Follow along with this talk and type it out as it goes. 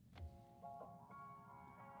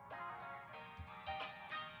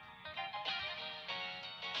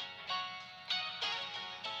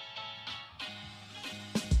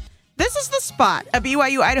This is The Spot, a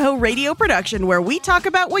BYU Idaho radio production where we talk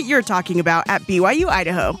about what you're talking about at BYU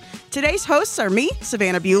Idaho. Today's hosts are me,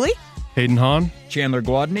 Savannah Bewley, Hayden Hahn, Chandler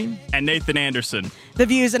Gwadney, and Nathan Anderson. The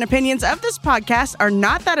views and opinions of this podcast are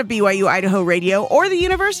not that of BYU Idaho Radio or the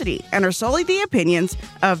university and are solely the opinions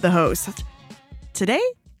of the host. Today,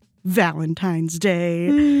 Valentine's Day.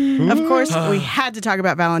 Of course, we had to talk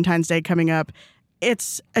about Valentine's Day coming up.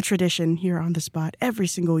 It's a tradition here on The Spot. Every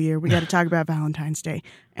single year, we got to talk about Valentine's Day.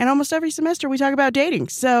 And almost every semester, we talk about dating.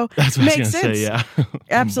 So, that's what makes I was going sense. to say, yeah.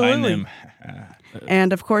 Absolutely.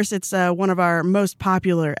 And of course, it's one of our most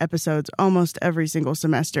popular episodes almost every single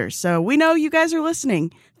semester. So we know you guys are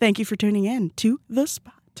listening. Thank you for tuning in to The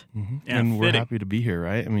Spot. Mm-hmm. Yeah, and we're happy to be here,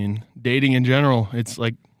 right? I mean, dating in general, it's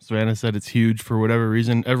like Savannah said, it's huge for whatever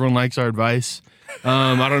reason. Everyone likes our advice.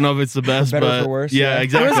 I don't know if it's the best, Better but for worse, yeah, yeah.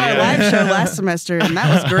 exactly. It was our yeah. live show last semester, and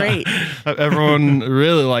that was great. Everyone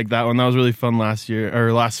really liked that one. That was really fun last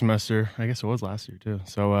semester. I guess it was last year too.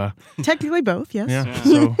 So Technically both, yes. yeah.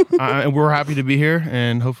 So we're happy to be here,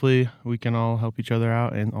 and hopefully we can all help each other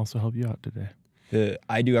out and also help you out today.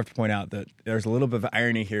 I do have to point out that there's a little bit of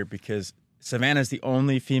irony here because Savannah's the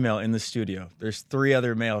only female in the studio. There's 3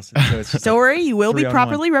 other males. So it's just Don't worry, you will be 3-on-1.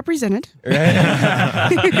 properly represented. Yeah.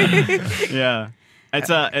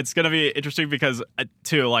 It's gonna be interesting because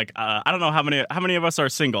too, like I don't know how many of us are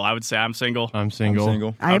single. I would say I'm single. I'm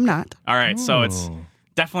single. I am not. All right, so it's Oh.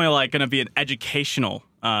 definitely like gonna be an educational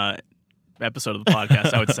episode of the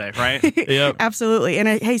podcast. I would say, right? Yep. Absolutely. And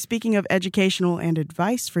hey, speaking of educational and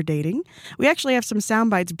advice for dating, we actually have some sound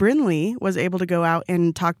bites. Brinley was able to go out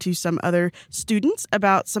and talk to some other students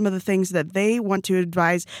about some of the things that they want to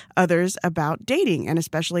advise others about dating, and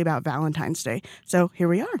especially about Valentine's Day. So here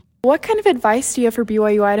we are. What kind of advice do you have for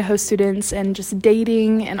BYU Idaho students and just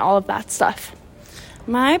dating and all of that stuff?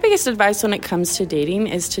 My biggest advice when it comes to dating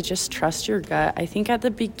is to just trust your gut. I think at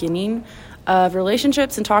the beginning of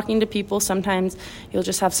relationships and talking to people, sometimes you'll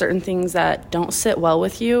just have certain things that don't sit well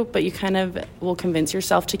with you, but you kind of will convince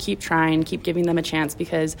yourself to keep trying, keep giving them a chance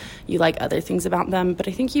because you like other things about them. But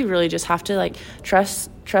I think you really just have to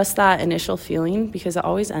trust that initial feeling because it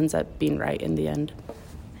always ends up being right in the end.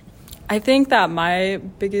 I think that my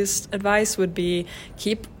biggest advice would be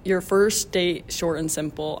keep your first date short and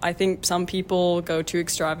simple. I think some people go too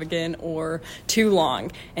extravagant or too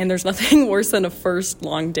long, and there's nothing worse than a first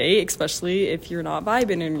long date, especially if you're not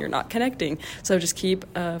vibing and you're not connecting. So just keep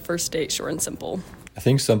a first date short and simple. I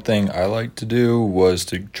think something I like to do was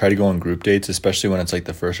to try to go on group dates, especially when it's like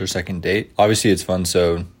the first or second date. Obviously, it's fun,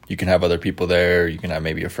 so you can have other people there, you can have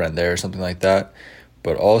maybe a friend there or something like that.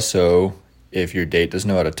 But also, if your date doesn't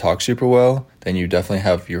know how to talk super well, then you definitely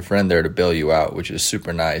have your friend there to bail you out, which is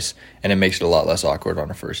super nice, and it makes it a lot less awkward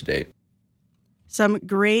on a first date. Some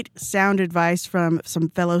great sound advice from some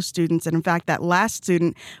fellow students. And in fact, that last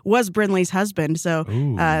student was Brinley's husband. So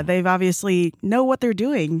they've obviously know what they're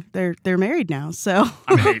doing. They're married now. So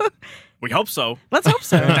I mean, we hope so. let's hope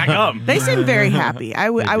so. Daggum. They seem very happy. I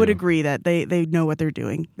would do. agree that they know what they're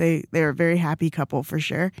doing. They're a very happy couple for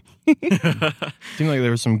sure. Seemed like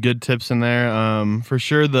there were some good tips in there. For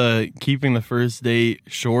sure, the keeping the first date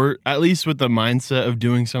short, at least with the mindset of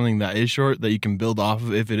doing something that is short that you can build off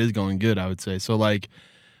of if it is going good, I would say. So, like,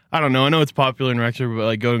 I don't know. I know it's popular in Rexford, but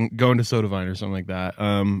like going to Soda Vine or something like that.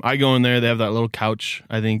 I go in there. They have that little couch,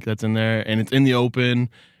 I think, that's in there, and it's in the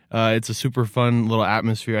open. It's a super fun little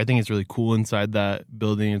atmosphere. I think it's really cool inside that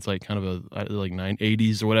building. It's like kind of a like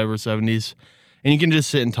 80s or whatever, 70s. And you can just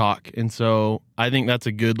sit and talk. And so I think that's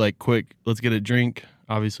a good, like, quick, let's get a drink.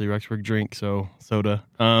 Obviously, Rexburg drink, so soda.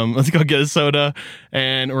 Let's go get a soda.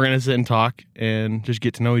 And we're going to sit and talk and just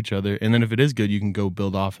get to know each other. And then if it is good, you can go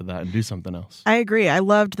build off of that and do something else. I agree. I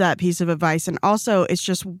loved that piece of advice. And also,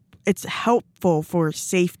 it's helpful for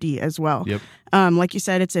safety as well. Yep. Like you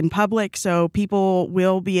said, it's in public, so people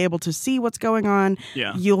will be able to see what's going on.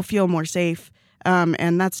 Yeah. You'll feel more safe.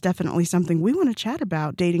 And that's definitely something we want to chat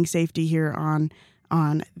about, dating safety here on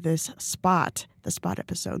this the Spot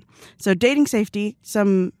episode. So dating safety,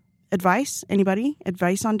 some advice? Anybody?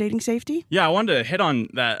 Advice on dating safety? Yeah, I wanted to hit on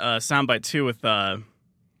that soundbite too with, I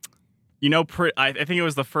think it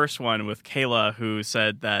was the first one with Kayla who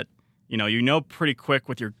said that, you know pretty quick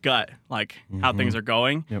with your gut, like how things are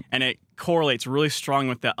going. Yep. And it correlates really strong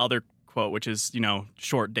with the other quote, which is,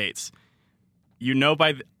 short dates.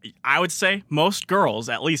 I would say most girls,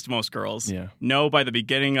 at least most girls, know by the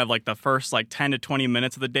beginning of like the first like 10 to 20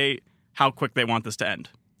 minutes of the date how quick they want this to end.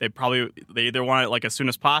 They either want it like as soon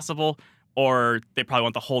as possible or they probably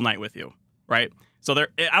want the whole night with you, right? So I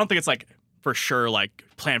don't think it's like for sure like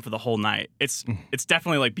plan for the whole night. It's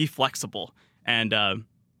definitely like be flexible and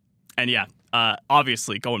And yeah,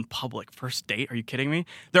 obviously go in public. First date? Are you kidding me?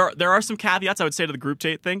 There are some caveats I would say to the group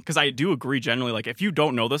date thing, because I do agree generally, like if you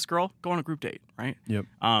don't know this girl, go on a group date, right? Yep.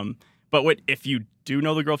 But if you do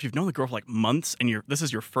know the girl, if you've known the girl for like months and this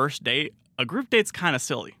is your first date, a group date's kind of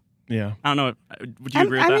silly. Yeah. I don't know. Would you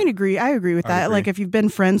agree with that? I agree with that. Like if you've been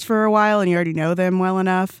friends for a while and you already know them well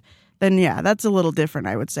enough, then yeah, that's a little different,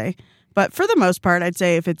 I would say. But for the most part, I'd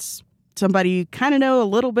say if it's somebody you kind of know a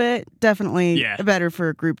little bit, definitely better for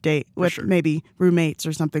a group date with maybe roommates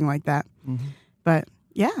or something like that. Mm-hmm. But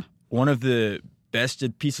yeah. One of the best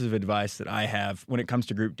pieces of advice that I have when it comes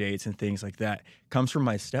to group dates and things like that comes from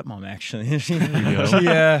my stepmom, actually.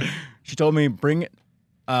 She told me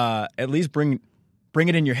at least bring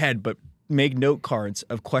it in your head, but make note cards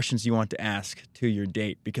of questions you want to ask to your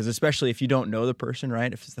date, because especially if you don't know the person,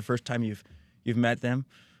 right? If it's the first time you've met them,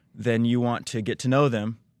 then you want to get to know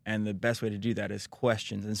them, and the best way to do that is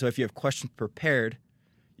questions. And so if you have questions prepared,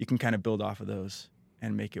 you can kind of build off of those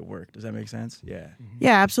and make it work. Does that make sense? Yeah.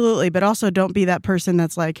 Yeah, absolutely. But also don't be that person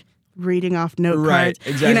that's like reading off note cards. Right,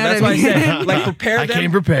 exactly. You know that's why I said, like, prepare them. I came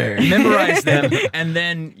prepared. Memorize them, and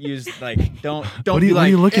then use, like, don't what are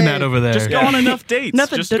you looking at over there? Just go on enough dates.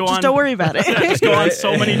 Nothing. Just don't worry about it. Just go on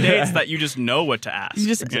so many dates that you just know what to ask. You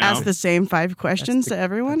just ask the same 5 questions to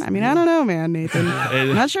everyone? I mean, I don't know, man, Nathan.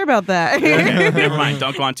 I'm not sure about that. Never mind.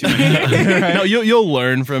 Don't go on too many dates. No, you'll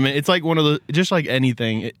learn from it. It's like one of the, just like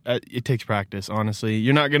anything, it takes practice, honestly.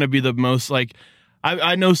 You're not going to be the most, like,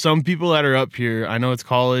 I know some people that are up here. I know it's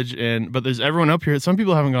college, but there's everyone up here. Some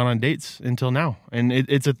people haven't gone on dates until now, and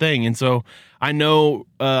it's a thing. And so I know,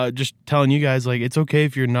 just telling you guys, like, it's okay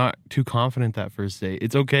if you're not too confident that first date.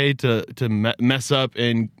 It's okay to mess up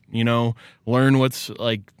and, you know, learn what's,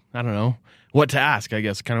 like, I don't know, what to ask, I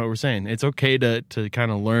guess, kind of what we're saying. It's okay to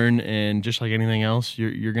kind of learn, and just like anything else,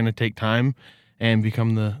 you're going to take time and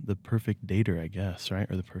become the perfect dater, I guess, right?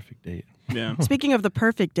 Or the perfect date. Yeah. Speaking of the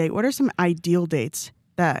perfect date, what are some ideal dates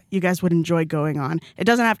that you guys would enjoy going on? It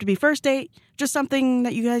doesn't have to be first date, just something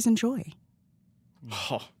that you guys enjoy.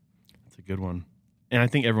 Oh, that's a good one. And I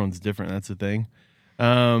think everyone's different. That's the thing.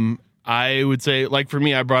 I would say, like, for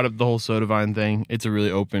me, I brought up the whole soda vine thing. It's a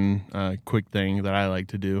really open, quick thing that I like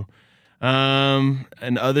to do.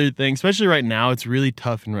 And other things, especially right now, it's really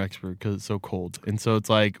tough in Rexburg because it's so cold. And so it's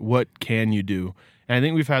like, what can you do? And I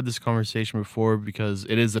think we've had this conversation before because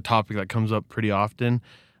it is a topic that comes up pretty often.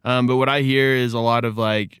 But what I hear is a lot of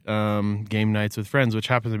like game nights with friends, which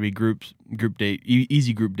happens to be group date,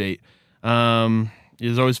 easy group date.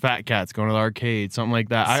 There's always fat cats going to the arcade, something like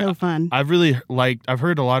that. So fun. I've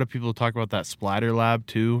heard a lot of people talk about that Splatter Lab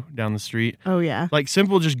too down the street. Oh yeah. Like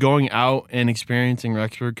simple just going out and experiencing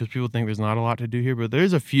Rexburg, because people think there's not a lot to do here, but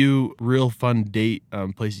there's a few real fun date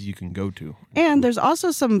places you can go to. And there's also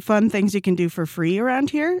some fun things you can do for free around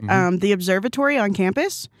here. Mm-hmm. The observatory on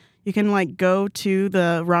campus. You can like go to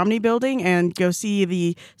the Romney building and go see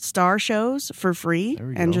the star shows for free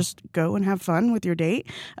and just go and have fun with your date.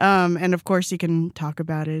 And of course you can talk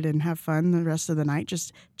about it and have fun the rest of the night,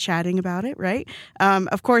 just chatting about it, right?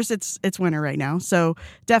 Of course it's winter right now, so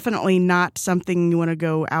definitely not something you want to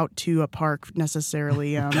go out to a park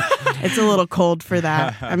necessarily. It's a little cold for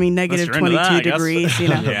that. I mean, negative 22 degrees, you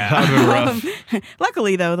know. Yeah.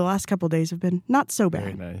 Luckily though, the last couple of days have been not so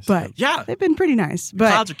bad. Very nice. But yeah, they've been pretty nice. But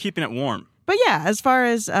clouds are keeping it warm. But yeah, as far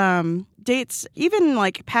as dates, even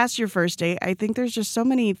like past your first date, I think there's just so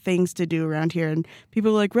many things to do around here. And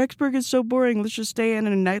people are like, Rexburg is so boring. Let's just stay in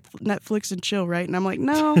and Netflix and chill, right? And I'm like,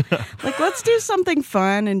 no, like let's do something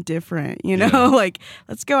fun and different, you know? Yeah. Like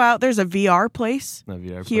let's go out. There's a VR place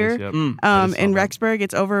here yep. In Rexburg.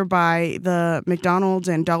 It's over by the McDonald's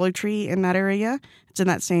and Dollar Tree in that area. It's in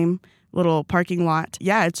that same little parking lot.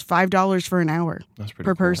 Yeah, it's $5 for an hour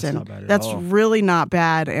per person. That's really not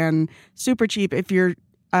bad and super cheap if you're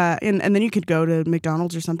and then you could go to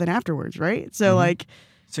McDonald's or something afterwards, right? So like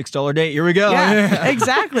 $6 date, here we go. Yeah,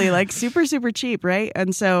 exactly. Like super, super cheap, right?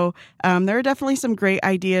 And so there are definitely some great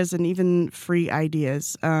ideas and even free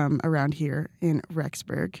ideas around here in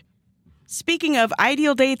Rexburg. Speaking of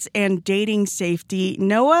ideal dates and dating safety,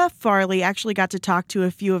 Noah Farley actually got to talk to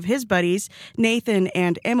a few of his buddies, Nathan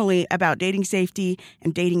and Emily, about dating safety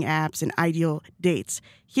and dating apps and ideal dates.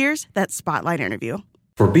 Here's that spotlight interview.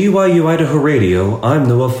 For BYU Idaho Radio, I'm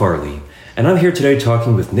Noah Farley, and I'm here today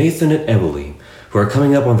talking with Nathan and Emily, who are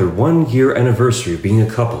coming up on their 1-year anniversary of being a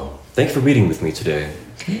couple. Thanks for meeting with me today.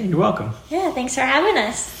 You're welcome. Yeah, thanks for having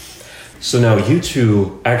us. So now you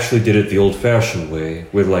two actually did it the old-fashioned way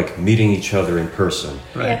with, like, meeting each other in person.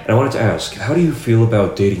 Right. Yeah. And I wanted to ask, how do you feel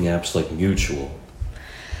about dating apps like Mutual?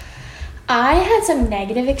 I had some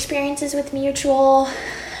negative experiences with Mutual,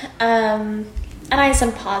 and I had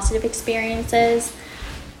some positive experiences.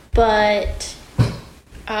 but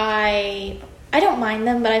I don't mind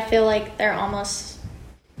them, but I feel like they're almost,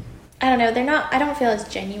 I don't know, I don't feel as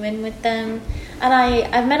genuine with them. And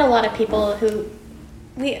I've met a lot of people who,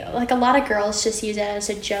 a lot of girls just use it as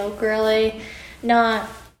a joke, really. Not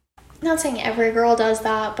saying every girl does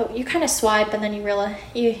that, but you kind of swipe and then you realize,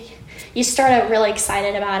 you start out really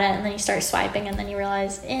excited about it, and then you start swiping and then you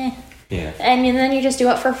realize, Yeah. And then you just do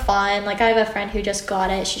it for fun. Like, I have a friend who just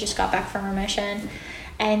got it. She just got back from her mission,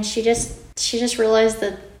 and she just realized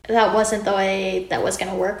that wasn't the way that was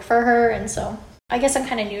going to work for her. And so I guess I'm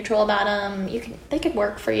kind of neutral about them. They could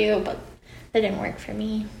work for you, but they didn't work for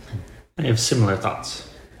me. I have similar thoughts.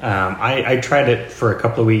 I tried it for a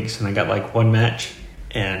couple of weeks and I got like one match,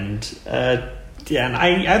 and and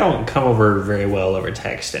I don't come over very well over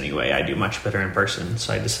text anyway. I do much better in person.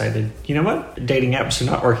 So I decided, you know what? Dating apps are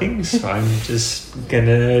not working, so I'm just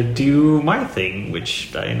gonna do my thing,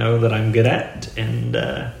 which I know that I'm good at, and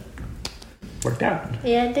worked out.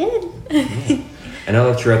 Yeah, it did. Yeah. And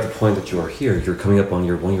now that you're at the point that you are here, you're coming up on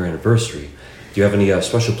your 1-year anniversary. Do you have any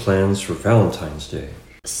special plans for Valentine's Day?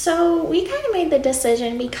 So we kind of made the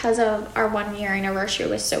decision because of our 1-year anniversary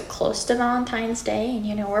was so close to Valentine's Day,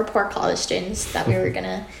 and we're poor college students, that we were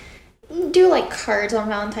gonna do like cards on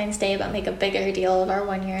Valentine's Day but make a bigger deal of our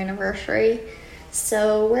 1-year anniversary.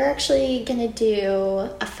 So we're actually gonna do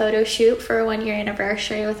a photo shoot for a 1-year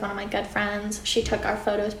anniversary with one of my good friends. She took our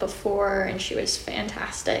photos before and she was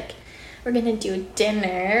fantastic. We're gonna do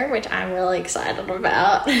dinner, which I'm really excited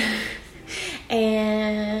about.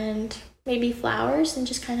 And maybe flowers, and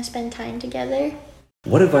just kind of spend time together.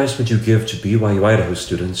 What advice would you give to BYU Idaho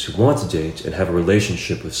students who want to date and have a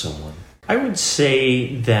relationship with someone? I would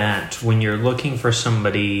say that when you're looking for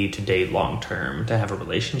somebody to date long term, to have a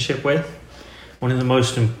relationship with, one of the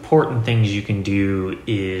most important things you can do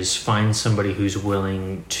is find somebody who's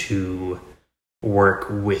willing to work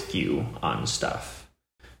with you on stuff.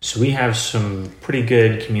 So we have some pretty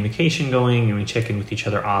good communication going, and we check in with each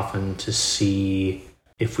other often to see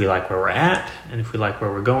if we like where we're at and if we like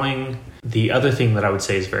where we're going. The other thing that I would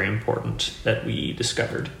say is very important that we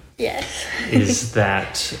discovered is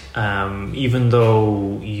that even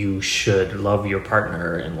though you should love your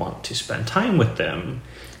partner and want to spend time with them,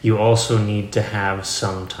 you also need to have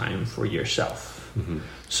some time for yourself. Mm-hmm.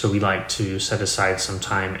 So we like to set aside some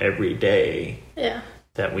time every day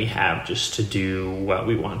that we have just to do what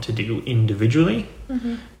we want to do individually.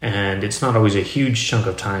 Mm-hmm. And it's not always a huge chunk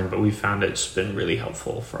of time, but we found it's been really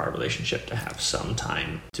helpful for our relationship to have some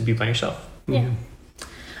time to be by yourself. Yeah. Mm-hmm.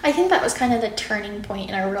 I think that was kind of the turning point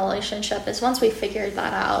in our relationship, is once we figured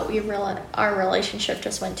that out, we realized our relationship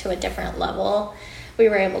just went to a different level. We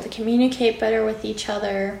were able to communicate better with each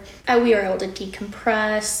other. We were able to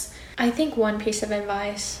decompress. I think one piece of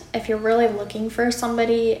advice, if you're really looking for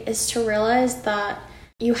somebody, is to realize that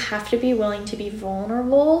you have to be willing to be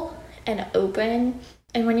vulnerable and open.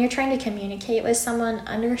 And when you're trying to communicate with someone,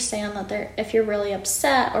 understand that if you're really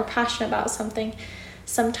upset or passionate about something,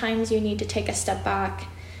 sometimes you need to take a step back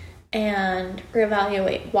and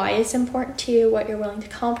reevaluate why it's important to you, what you're willing to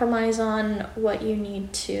compromise on, what you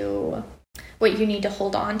need to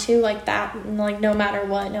hold on to, like that, like no matter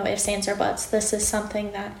what, no ifs, ands, or buts. This is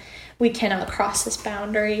something that we cannot cross this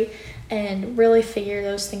boundary, and really figure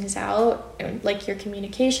those things out, like your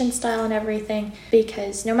communication style and everything,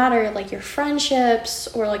 because no matter like your friendships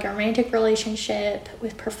or like a romantic relationship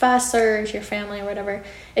with professors, your family or whatever,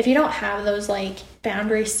 if you don't have those like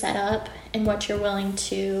boundaries set up and what you're willing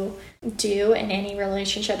to do in any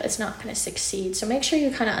relationship, it's not going to succeed. So make sure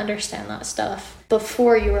you kind of understand that stuff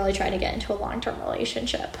before you really try to get into a long-term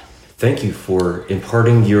relationship. Thank you for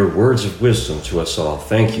imparting your words of wisdom to us all.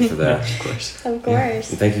 Thank you for that. Of course. Of course.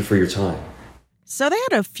 And thank you for your time. So they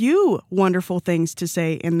had a few wonderful things to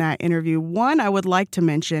say in that interview. One I would like to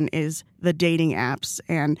mention is the dating apps.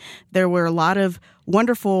 And there were a lot of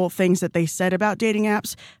wonderful things that they said about dating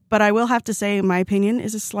apps. But I will have to say my opinion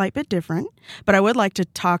is a slight bit different. But I would like to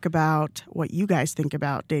talk about what you guys think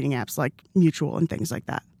about dating apps like Mutual and things like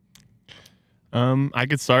that. I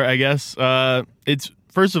could start, I guess.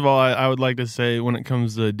 First of all, I would like to say when it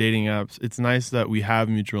comes to dating apps, it's nice that we have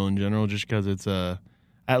Mutual in general, just because it's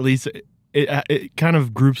at least it kind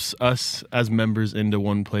of groups us as members into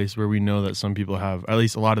one place where we know that some people have, at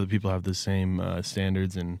least a lot of the people have the same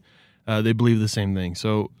standards and they believe the same thing.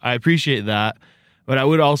 So I appreciate that. But I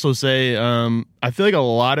would also say I feel like a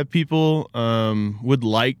lot of people would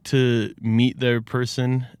like to meet their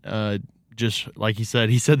person just like he said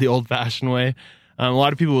the old-fashioned way. A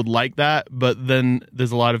lot of people would like that, but then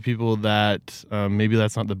there's a lot of people that maybe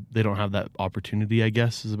that's not they don't have that opportunity, I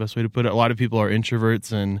guess is the best way to put it. A lot of people are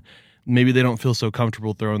introverts and maybe they don't feel so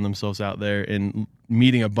comfortable throwing themselves out there and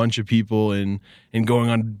meeting a bunch of people and going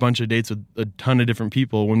on a bunch of dates with a ton of different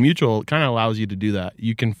people. When Mutual kind of allows you to do that,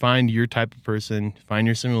 you can find your type of person, find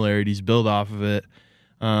your similarities, build off of it,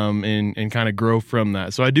 and kind of grow from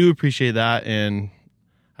that. So I do appreciate that, and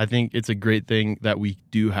I think it's a great thing that we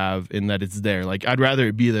do have in that it's there. Like, I'd rather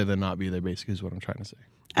it be there than not be there, basically, is what I'm trying to say.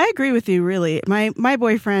 I agree with you, really. My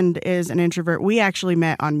boyfriend is an introvert. We actually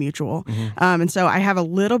met on Mutual. And so I have a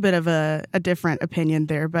little bit of a different opinion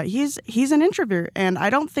there, but he's an introvert, and I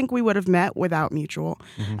don't think we would have met without Mutual.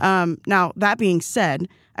 Now, that being said,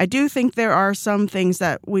 I do think there are some things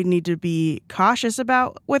that we need to be cautious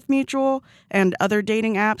about with Mutual and other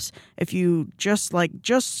dating apps. If you just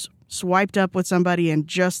swiped up with somebody and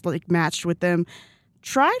just matched with them,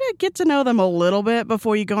 try to get to know them a little bit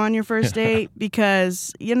before you go on your first date,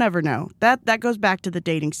 because you never know. That goes back to the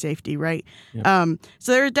dating safety, right? Yep.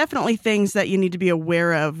 So there are definitely things that you need to be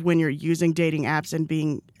aware of when you're using dating apps and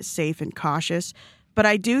being safe and cautious. But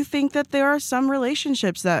I do think that there are some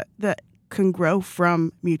relationships that can grow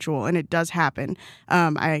from Mutual, and it does happen.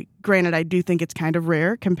 Granted, I do think it's kind of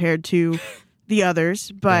rare compared to the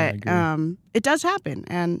others, but it does happen,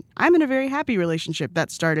 and I'm in a very happy relationship that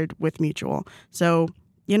started with Mutual. So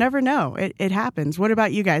you never know; it happens. What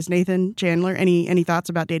about you guys, Nathan, Chandler? Any thoughts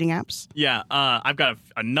about dating apps? Yeah, I've got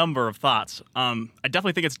a number of thoughts. I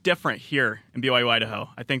definitely think it's different here in BYU, Idaho.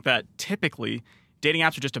 I think that typically dating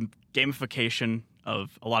apps are just a gamification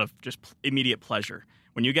of a lot of just immediate pleasure.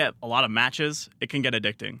 When you get a lot of matches, it can get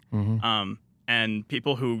addicting. And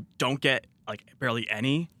people who don't get barely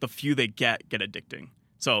any, the few they get addicting.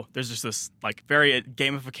 So there's just this very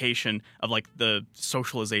gamification of the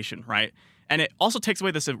socialization, right? And it also takes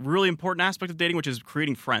away this really important aspect of dating, which is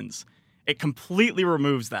creating friends. It completely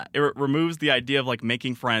removes that. It removes the idea of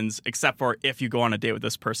making friends, except for if you go on a date with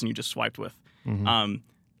this person you just swiped with.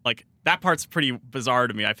 That part's pretty bizarre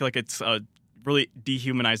to me. I feel like it's a really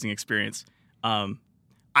dehumanizing experience.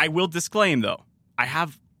 I will disclaim, though, I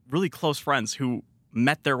have really close friends who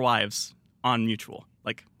met their wives on Mutual,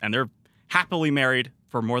 and they're happily married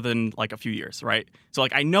for more than a few years, right? So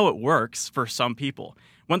I know it works for some people.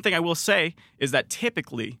 One thing I will say is that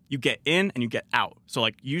typically you get in and you get out. So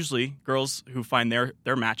usually girls who find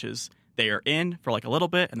their matches, they are in for a little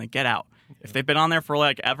bit and they get out. If they've been on there for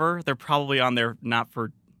ever, they're probably on there not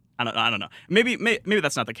for I don't know. Maybe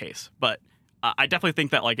that's not the case, but I definitely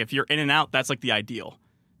think that if you're in and out, that's the ideal.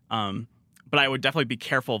 But I would definitely be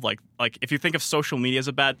careful of if you think of social media as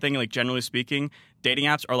a bad thing, generally speaking, dating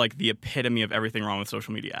apps are the epitome of everything wrong with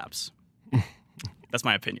social media apps. That's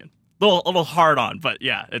my opinion. A little hard on, but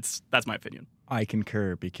yeah, that's my opinion. I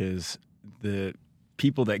concur, because the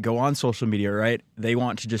people that go on social media, right, they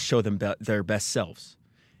want to just show them their best selves,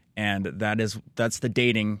 and that's the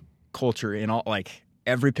dating culture in all.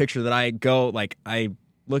 Every picture that I I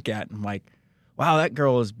look at, and I'm wow, that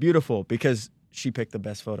girl is beautiful because she picked the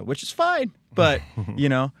best photo, which is fine. But,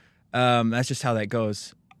 that's just how that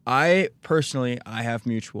goes. I personally have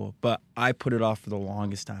Mutual, but I put it off for the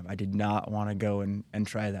longest time. I did not want to go and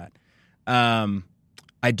try that.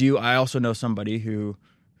 I also know somebody who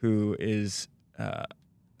is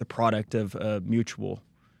the product of Mutual.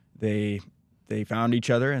 They found each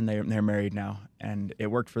other and they're married now, and it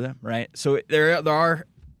worked for them, right? So there are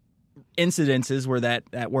incidences where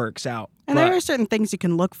that works out. And there are certain things you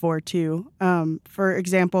can look for too. For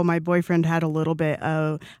example, my boyfriend had a little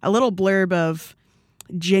blurb of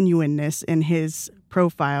genuineness in his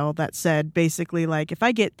profile that said basically if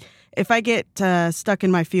I get stuck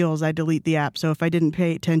in my feels, I delete the app. So if I didn't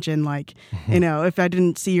pay attention, if I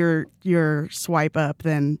didn't see your swipe up,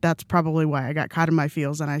 then that's probably why I got caught in my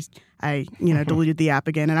feels and I deleted the app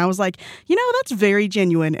again. And I was like, that's very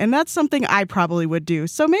genuine, and that's something I probably would do.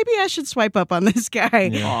 So maybe I should swipe up on this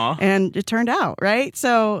guy. Yeah. And it turned out, right?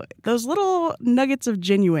 So those little nuggets of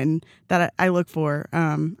genuine that I look for,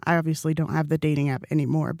 I obviously don't have the dating app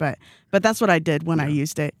anymore, but that's what I did when I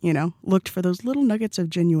used it, looked for those little nuggets of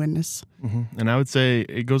genuineness. And I would say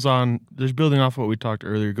it goes on, there's building off what we talked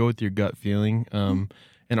earlier, go with your gut feeling.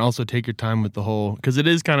 And also take your time with the whole, because it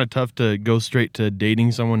is kind of tough to go straight to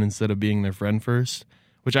dating someone instead of being their friend first,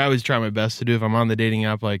 which I always try my best to do. If I'm on the dating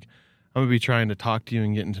app, I'm going to be trying to talk to you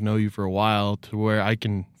and getting to know you for a while to where I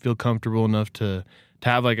can feel comfortable enough to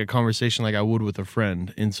have a conversation like I would with a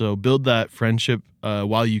friend. And so build that friendship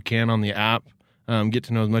while you can on the app, get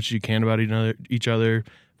to know as much as you can about each other,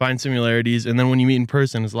 find similarities. And then when you meet in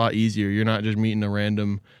person, it's a lot easier. You're not just meeting a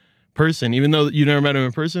random person, even though you never met him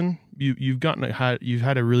in person. You've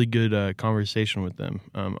had a really good conversation with them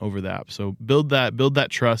over the app. So build that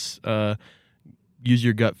trust. Use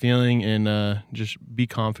your gut feeling, and just be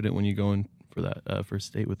confident when you go in for that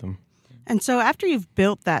first date with them. And so after you've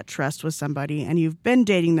built that trust with somebody and you've been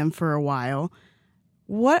dating them for a while,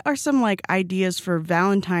 what are some like ideas for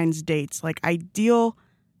Valentine's dates, like ideal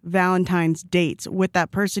Valentine's dates with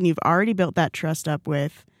that person you've already built that trust up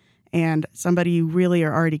with and somebody you really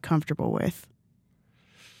are already comfortable with?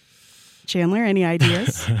 Chandler, any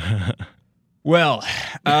ideas? Well,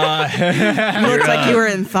 you looked like you were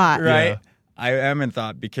in thought. Right? Yeah. I am in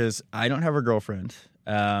thought because I don't have a girlfriend.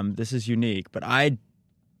 This is unique, but I've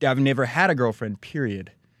never had a girlfriend,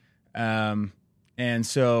 period. And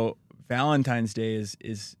so Valentine's Day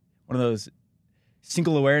is one of those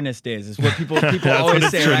single awareness days. Is what people always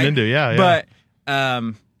say, right? Into, yeah. But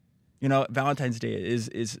Valentine's Day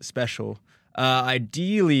is special.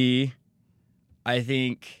 Ideally, I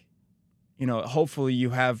think, hopefully you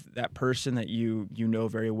have that person that you know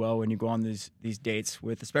very well when you go on these dates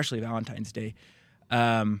with, especially Valentine's Day.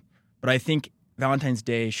 But I think Valentine's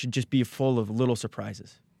Day should just be full of little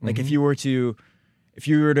surprises. Like if you were to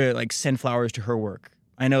like send flowers to her work,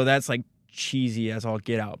 I know that's like cheesy as all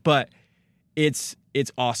get out, but it's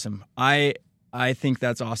awesome. I think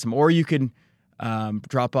that's awesome. Or you can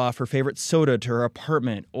drop off her favorite soda to her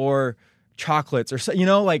apartment, or chocolates, or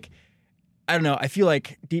like, I don't know. I feel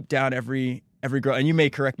like deep down every girl, and you may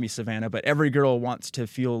correct me, Savannah, but every girl wants to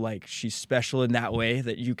feel like she's special in that way,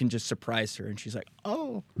 that you can just surprise her and she's like,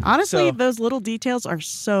 oh. Honestly, those little details are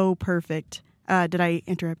so perfect. Did I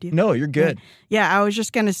interrupt you? No, you're good. Yeah, I was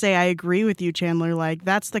just going to say I agree with you, Chandler. Like,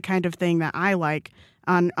 that's the kind of thing that I like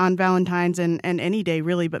on Valentine's and any day,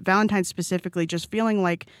 really. But Valentine's specifically, just feeling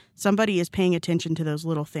like somebody is paying attention to those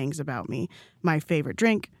little things about me. My favorite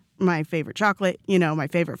drink, my favorite chocolate, my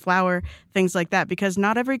favorite flower, things like that. Because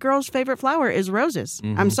not every girl's favorite flower is roses.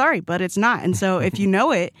 I'm sorry, but it's not. And so if you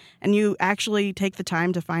know it and you actually take the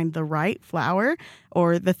time to find the right flower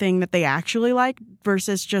or the thing that they actually like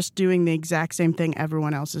versus just doing the exact same thing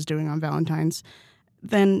everyone else is doing on Valentine's,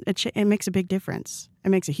 then it makes a big difference. It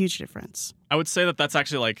makes a huge difference. I would say that that's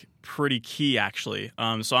actually like pretty key, actually.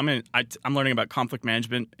 So I'm learning about conflict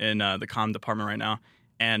management in the comm department right now.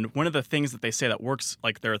 And one of the things that they say that works,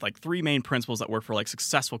 like there are like three main principles that work for like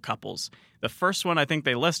successful couples. The first one I think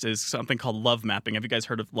they list is something called love mapping. Have you guys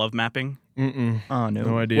heard of love mapping? Mm-mm. Oh,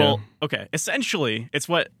 no idea. Well, okay. Essentially, it's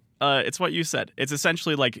what you said. It's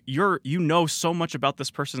essentially like you know so much about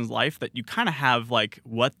this person's life that you kind of have like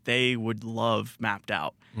what they would love mapped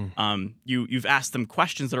out. You've asked them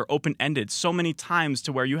questions that are open ended so many times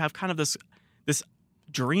to where you have kind of this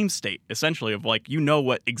dream state essentially of like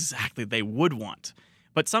what exactly they would want.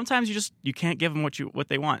 But sometimes you can't give them what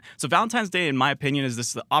they want. So Valentine's Day, in my opinion, is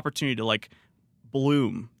the opportunity to like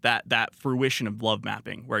bloom that fruition of love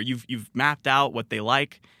mapping, where you've mapped out what they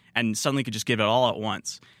like, and suddenly could just give it all at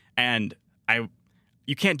once. And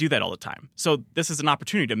you can't do that all the time. So this is an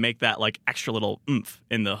opportunity to make that like extra little oomph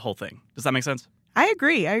in the whole thing. Does that make sense? I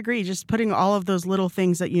agree. Just putting all of those little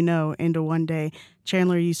things that you know into one day.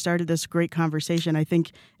 Chandler, you started this great conversation. I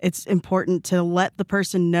think it's important to let the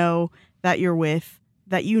person know that you're with,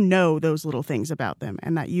 that you know those little things about them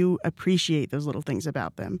and that you appreciate those little things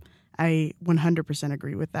about them. I 100%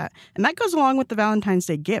 agree with that. And that goes along with the Valentine's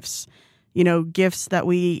Day gifts. Gifts that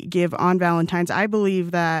we give on Valentine's. I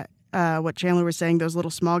believe that what Chandler was saying, those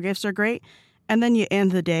little small gifts are great. And then you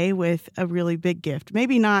end the day with a really big gift.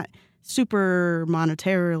 Maybe not super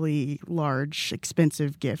monetarily large,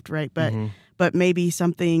 expensive gift, right? But maybe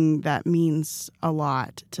something that means a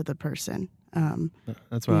lot to the person.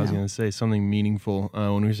 That's what I was going to say. Something meaningful.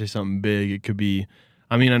 When we say something big, it could be.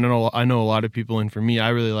 I mean, I know a lot of people, and for me, I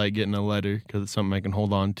really like getting a letter because it's something I can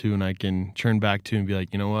hold on to and I can turn back to and be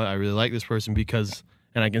like, you know what, I really like this person because,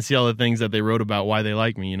 and I can see all the things that they wrote about why they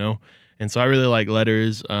like me, And so I really like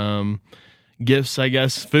letters. Gifts, I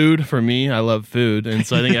guess. Food for me. I love food, and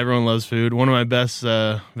so I think everyone loves food. One of my best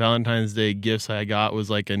Valentine's Day gifts I got was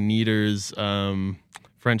like a Kneaders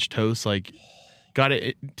French toast. Like, got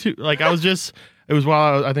it too. Like I was just. It was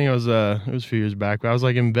while I think it was a few years back. But I was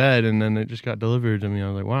like in bed, and then it just got delivered to me. I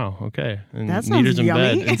was like, wow, okay. And that sounds in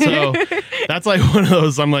yummy. bed, and so that's like one of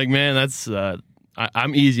those. I'm like, man, that's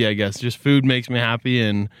I'm easy, I guess. Just food makes me happy,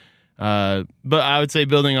 and but I would say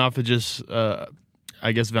building off of just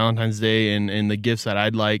I guess Valentine's Day and the gifts that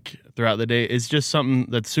I'd like throughout the day. It's just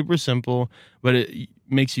something that's super simple, but it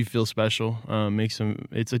makes you feel special.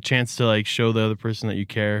 It's a chance to like show the other person that you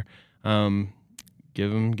care. Give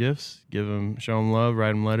them gifts, show them love,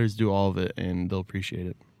 write them letters, do all of it, and they'll appreciate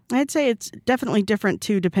it. I'd say it's definitely different,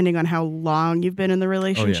 too, depending on how long you've been in the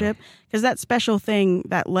relationship. Because that special thing,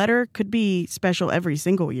 that letter could be special every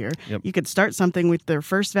single year. Yep. You could start something with their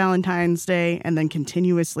first Valentine's Day and then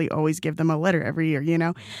continuously always give them a letter every year, you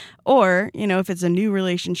know? Or, you know, if it's a new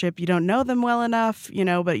relationship, you don't know them well enough, you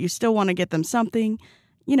know, but you still want to get them something,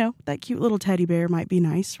 you know, that cute little teddy bear might be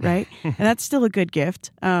nice, right? And that's still a good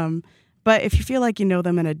gift. But if you feel like you know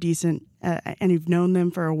them in a decent, and you've known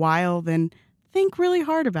them for a while, then think really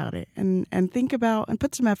hard about it and think about and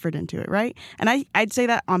put some effort into it, right? And I'd say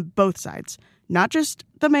that on both sides, not just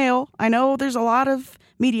the male. I know there's a lot of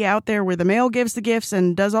media out there where the male gives the gifts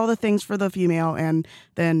and does all the things for the female and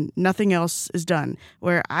then nothing else is done.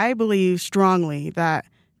 Where I believe strongly that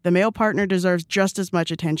the male partner deserves just as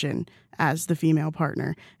much attention as the female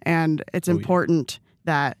partner. And it's important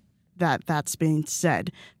that that's being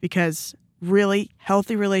said, because really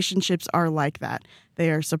healthy relationships are like that. They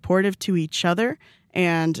are supportive to each other,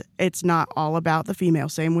 and it's not all about the female.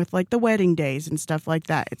 Same with like the wedding days and stuff like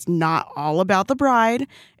that. It's not all about the bride.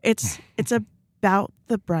 It's about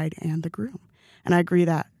the bride and the groom. And I agree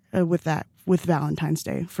with Valentine's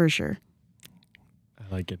Day for sure.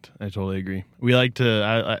 I like it. I totally agree. We like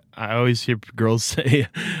to. I always hear girls say,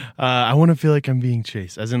 "I want to feel like I'm being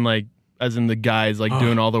chased," as in the guys like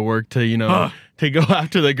doing all the work to, you know, to go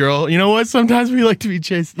after the girl. You know what? Sometimes we like to be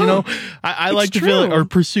chased. You know, I like to feel like, or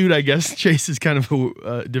pursued, I guess. Chase is kind of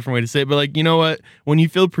a different way to say it. But like, you know what? When you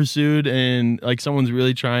feel pursued and like someone's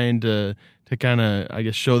really trying to kind of, I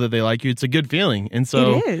guess, show that they like you, it's a good feeling. And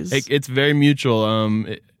so it is. It's very mutual.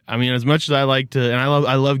 I mean, as much as I like to, and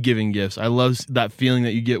I love giving gifts. I love that feeling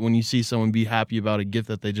that you get when you see someone be happy about a gift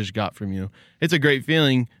that they just got from you. It's a great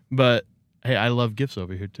feeling, but hey, I love gifts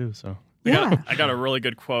over here too, so. I got a really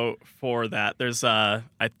good quote for that. There's I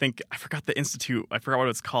forgot the institute. I forgot what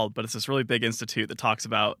it's called, but it's this really big institute that talks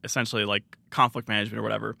about essentially like conflict management or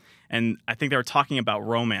whatever. And I think they were talking about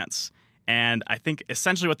romance. And I think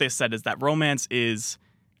essentially what they said is that romance is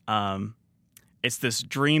it's this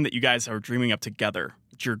dream that you guys are dreaming of together,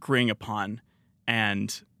 that you're agreeing upon,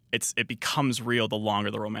 and it becomes real the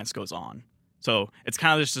longer the romance goes on. So it's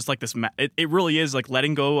kind of just like this. It really is like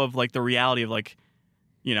letting go of like the reality of like,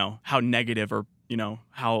 you know, how negative or, you know,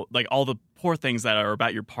 how like all the poor things that are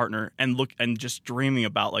about your partner, and just dreaming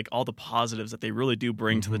about like all the positives that they really do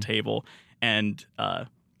bring to the table. And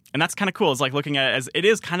that's kind of cool. It's like looking at it as it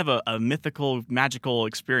is kind of a mythical, magical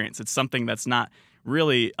experience. It's something that's not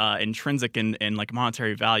really intrinsic in like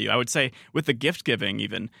monetary value. I would say with the gift giving,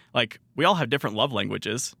 even like we all have different love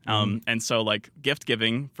languages. And so like gift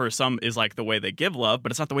giving for some is like the way they give love,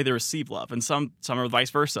 but it's not the way they receive love. And some are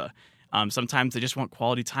vice versa. Sometimes they just want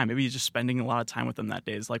quality time. Maybe just spending a lot of time with them that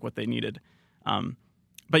day is like what they needed.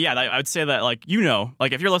 But yeah, I would say that like, you know,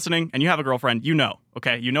 like if you're listening and you have a girlfriend, you know,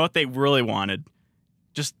 okay, you know what they really wanted.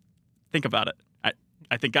 Just think about it.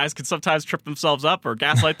 I think guys can sometimes trip themselves up or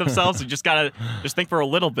gaslight themselves. You just gotta just think for a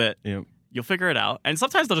little bit. Yep. You'll figure it out. And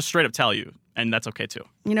sometimes they'll just straight up tell you, and that's okay too.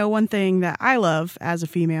 You know, one thing that I love as a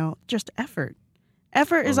female, just effort.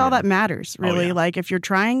 Effort is all that matters, really. Like if you're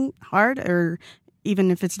trying hard, or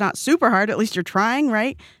even if it's not super hard, at least you're trying,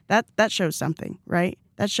 right? That shows something, right?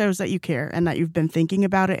 That shows that you care and that you've been thinking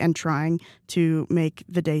about it and trying to make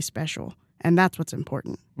the day special. And that's what's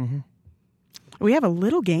important. Mm-hmm. We have a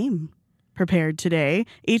little game prepared today.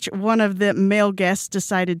 Each one of the male guests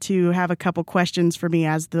decided to have a couple questions for me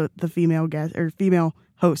as the female guest or female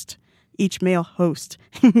host. Each male host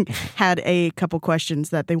had a couple questions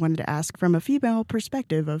that they wanted to ask from a female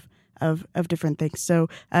perspective of different things. So,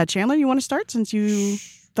 Chandler, you want to start since you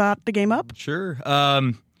thought the game up? Sure.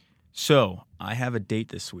 So I have a date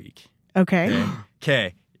this week. Okay.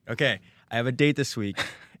 Okay. I have a date this week,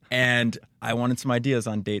 and I wanted some ideas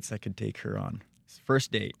on dates I could take her on.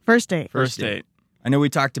 First date. First date. I know we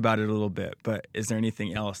talked about it a little bit, but is there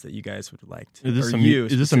anything else that you guys would like to?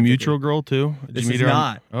 Is this a mutual girl too? This is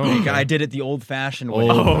not. Okay. I did it the oldfashioned way.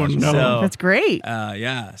 Oh no, so, that's great.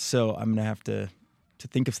 Yeah. So I'm gonna have to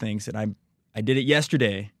think of things, and I did it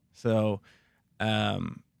yesterday. So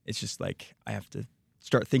it's just like I have to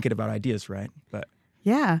start thinking about ideas, right? But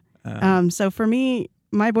yeah. So for me,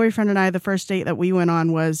 my boyfriend and I, the first date that we went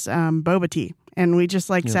on was boba tea, and we just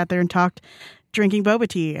sat there and talked, drinking boba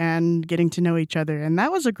tea and getting to know each other, and that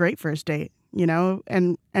was a great first date, you know.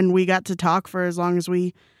 And we got to talk for as long as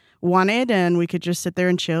we wanted, and we could just sit there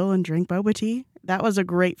and chill and drink boba tea. That was a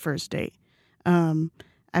great first date.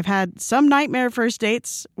 I've had some nightmare first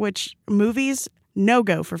dates, which movies no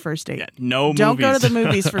go for first date. Yeah, no Don't movies. go to the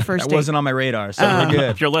movies for first That date. wasn't on my radar, so we're good.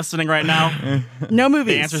 If you're listening right now, No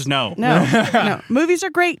movies. the answer's no. No. Movies are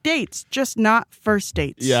great dates, just not first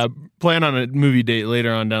dates. Yeah, plan on a movie date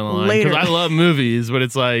later on down the line. Later. Because I love movies, but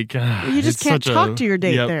it's like You just it's can't such talk to your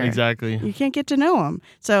date Yep, there. exactly. You can't get to know them.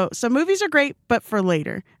 So movies are great, but for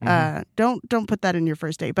later. Don't put that in your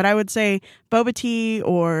first date. But I would say boba tea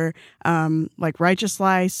or like Righteous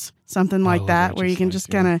Slice, something like that, where you can just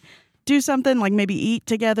kind of do something like maybe eat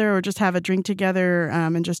together or just have a drink together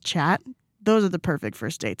and just chat. Those are the perfect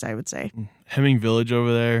first dates, I would say. Hemming Village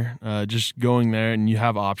over there, just going there and you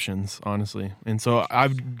have options, honestly. And so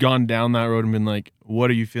I've gone down that road and been like, what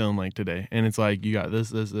are you feeling like today? And it's like, you got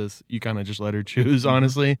this. You kind of just let her choose,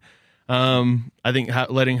 honestly. I think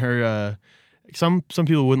letting her, some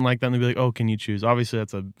people wouldn't like that and they'd be like, oh, can you choose? Obviously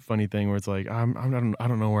that's a funny thing where it's like, I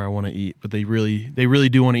don't know where I want to eat, but they really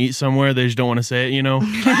do want to eat somewhere. They just don't want to say it, you know,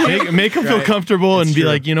 make them feel comfortable and be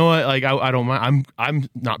like, you know what? Like, I don't mind. I'm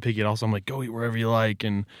not picky at all. So I'm like, go eat wherever you like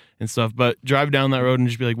and stuff, but drive down that road and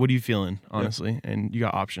just be like, what are you feeling? Honestly. Yep. And you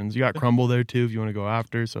got options. You got Crumble there too, if you want to go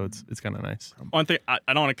after. So it's kind of nice. One thing, I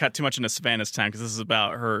don't want to cut too much into Savannah's time because this is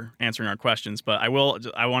about her answering our questions, but I want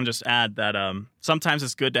to just add that sometimes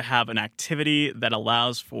it's good to have an activity that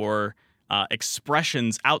allows for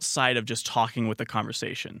expressions outside of just talking with the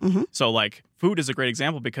conversation. Mm-hmm. So like food is a great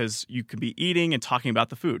example because you could be eating and talking about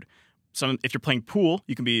the food. If you're playing pool,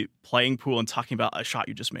 you can be playing pool and talking about a shot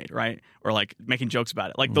you just made, right? Or like making jokes about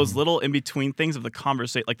it. Like those little in-between things of the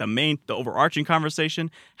conversation, like the overarching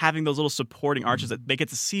conversation, having those little supporting arches that they get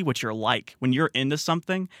to see what you're like. When you're into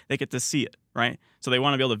something, they get to see it, right? So they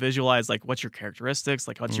want to be able to visualize like what's your characteristics,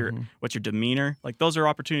 like what's your demeanor. Like those are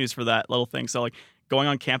opportunities for that little thing. So like going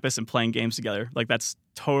on campus and playing games together, like that's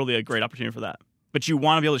totally a great opportunity for that. But you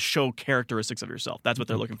want to be able to show characteristics of yourself. That's what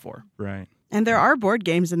they're looking for. Right. And there are board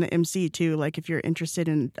games in the MC too. Like if you're interested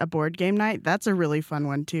in a board game night, that's a really fun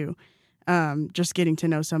one too. Just getting to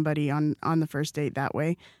know somebody on the first date that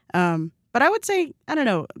way. But I would say, I don't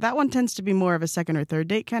know, that one tends to be more of a second or third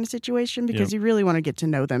date kind of situation because you really want to get to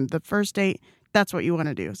know them. The first date, that's what you want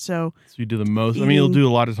to do. So you do the most. I mean, you'll do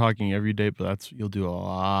a lot of talking every date, but you'll do a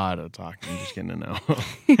lot of talking, just getting to know.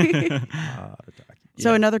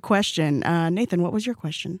 So another question. Nathan, what was your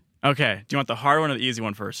question? Okay. Do you want the hard one or the easy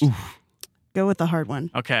one first? Oof. Go with the hard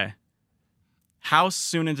one. Okay. How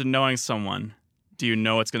soon into knowing someone do you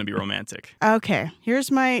know it's going to be romantic? Okay.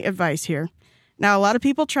 Here's my advice here. Now, a lot of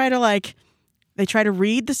people try to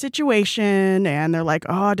read the situation and they're like,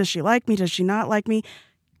 oh, does she like me? Does she not like me?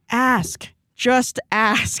 Ask. Just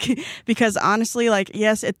ask. Because honestly, like,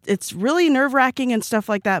 yes, it's really nerve-wracking and stuff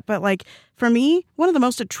like that. But like, for me, one of the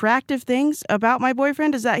most attractive things about my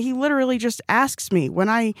boyfriend is that he literally just asks me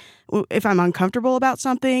if I'm uncomfortable about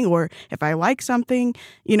something or if I like something,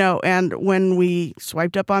 you know, and when we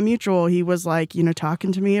swiped up on Mutual, he was like, you know,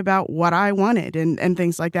 talking to me about what I wanted and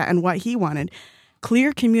things like that and what he wanted.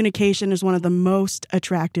 Clear communication is one of the most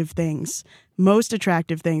attractive things,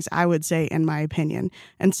 I would say, in my opinion.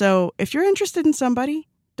 And so if you're interested in somebody,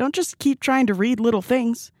 don't just keep trying to read little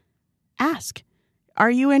things. Ask,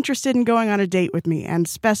 are you interested in going on a date with me? And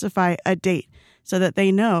specify a date so that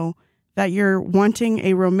they know that you're wanting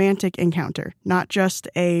a romantic encounter, not just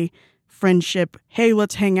a friendship, hey,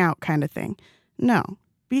 let's hang out kind of thing. No.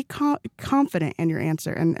 Be confident in your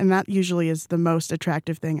answer. And that usually is the most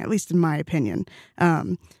attractive thing, at least in my opinion,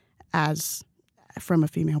 as from a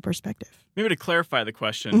female perspective. Maybe to clarify the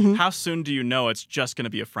question, how soon do you know it's just going to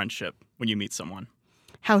be a friendship when you meet someone?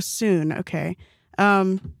 How soon? Okay.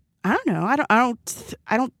 I don't know.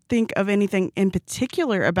 I don't think of anything in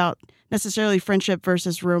particular about necessarily friendship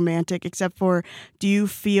versus romantic, except for do you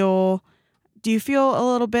feel a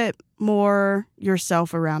little bit more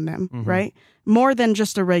yourself around them, right? More than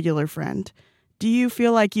just a regular friend. Do you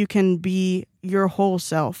feel like you can be your whole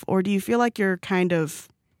self, or do you feel like you're kind of,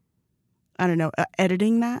 I don't know,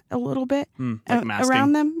 editing that a little bit like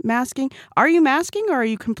around them? Masking? Are you masking or are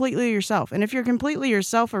you completely yourself? And if you're completely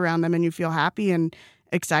yourself around them and you feel happy and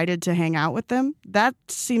excited to hang out with them, that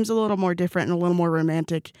seems a little more different and a little more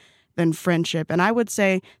romantic than friendship. And I would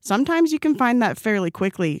say sometimes you can find that fairly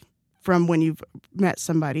quickly from when you've met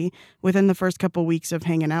somebody within the first couple weeks of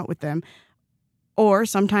hanging out with them. Or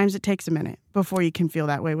sometimes it takes a minute before you can feel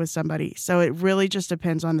that way with somebody. So it really just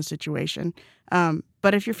depends on the situation.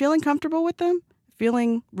 But if you're feeling comfortable with them,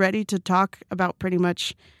 feeling ready to talk about pretty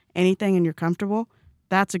much anything and you're comfortable,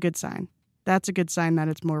 that's a good sign. That's a good sign that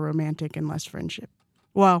it's more romantic and less friendship.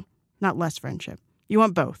 Well, not less friendship. You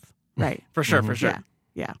want both, right? For sure, for sure.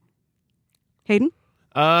 Yeah. Hayden?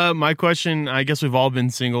 My question, I guess we've all been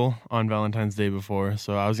single on Valentine's Day before.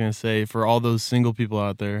 So I was going to say, for all those single people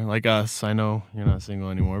out there, like us, I know you're not single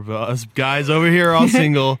anymore, but us guys over here are all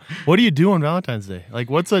single. What do you do on Valentine's Day? Like,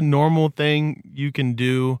 what's a normal thing you can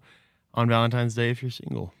do on Valentine's Day if you're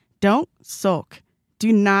single? Don't sulk.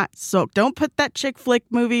 Do not sulk. Don't put that chick flick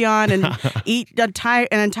movie on and eat an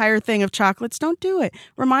entire thing of chocolates. Don't do it.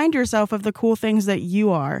 Remind yourself of the cool things that you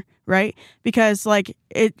are, right? Because like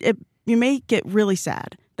you may get really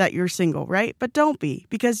sad that you're single, right? But don't be,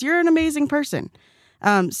 because you're an amazing person.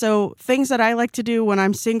 So things that I like to do when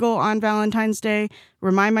I'm single on Valentine's Day,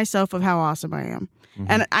 remind myself of how awesome I am. Mm-hmm.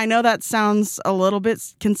 And I know that sounds a little bit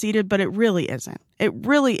conceited, but it really isn't. It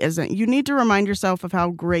really isn't. You need to remind yourself of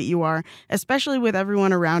how great you are, especially with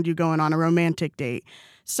everyone around you going on a romantic date.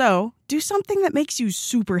 So do something that makes you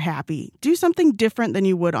super happy. Do something different than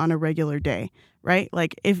you would on a regular day, right?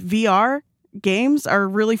 Like if VR games are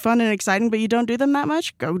really fun and exciting, but you don't do them that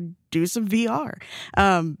much, go do some VR.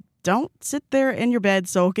 Don't sit there in your bed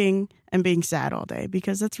sulking and being sad all day,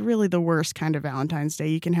 because that's really the worst kind of Valentine's Day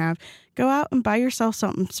you can have. Go out and buy yourself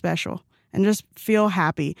something special and just feel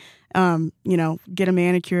happy. Get a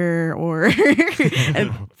manicure or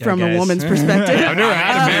from a woman's perspective. I've never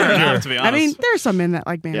had a manicure, to be honest. I mean, there are some men that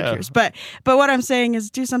like manicures, but what I'm saying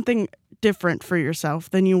is do something different for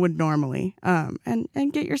yourself than you would normally,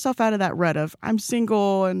 and get yourself out of that rut of I'm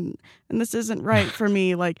single and this isn't right for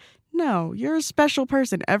me. Like, no, you're a special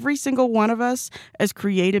person. Every single one of us is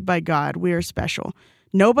created by God. We are special.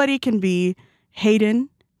 Nobody can be Hayden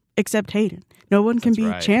except Hayden. No one can be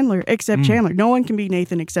Chandler except Chandler. No one can be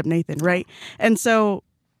Nathan except Nathan, right? And so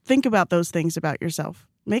think about those things about yourself.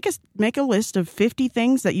 Make a list of 50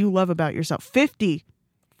 things that you love about yourself. 50.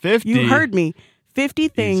 You heard me. 50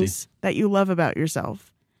 things that you love about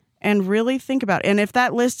yourself. And really think about it. And if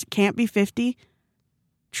that list can't be 50,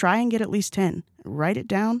 try and get at least 10. Write it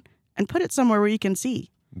down and put it somewhere where you can see.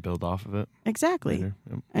 Build off of it. Exactly.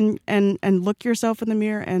 Yep. And look yourself in the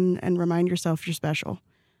mirror and remind yourself you're special.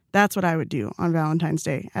 That's what I would do on Valentine's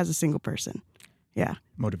Day as a single person. Yeah.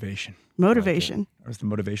 Motivation. That was the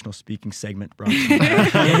motivational speaking segment brought to you.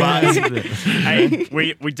 Hey,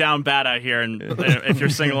 we down bad out here, and if you're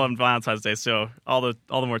single on Valentine's Day, so all the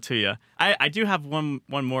more to you. I do have one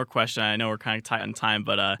more question. I know we're kind of tight on time,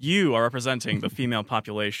 but you are representing the female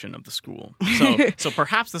population of the school, so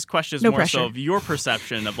perhaps this question is more so of your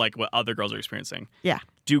perception of like what other girls are experiencing. Yeah.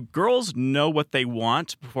 Do girls know what they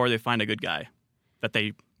want before they find a good guy that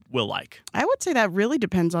they will like? I would say that really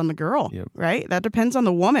depends on the girl, right? That depends on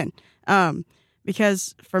the woman.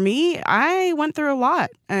 Because for me, I went through a lot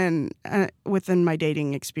and within my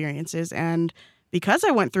dating experiences. And because I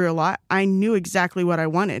went through a lot, I knew exactly what I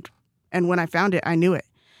wanted. And when I found it, I knew it.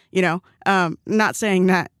 Not saying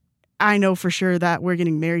that I know for sure that we're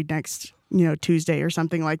getting married next, Tuesday or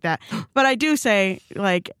something like that. But I do say,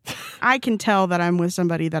 like, I can tell that I'm with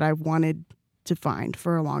somebody that I've wanted to find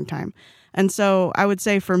for a long time. And so I would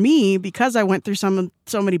say for me, because I went through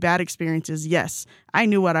so many bad experiences, yes, I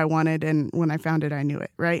knew what I wanted. And when I found it, I knew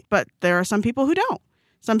it, right? But there are some people who don't.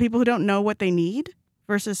 Some people who don't know what they need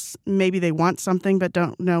versus maybe they want something but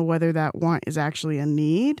don't know whether that want is actually a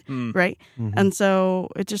need, right? Mm-hmm. And so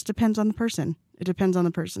it just depends on the person. It depends on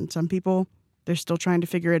the person. Some people, they're still trying to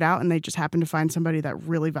figure it out and they just happen to find somebody that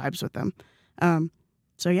really vibes with them.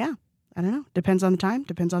 So yeah, I don't know. Depends on the time,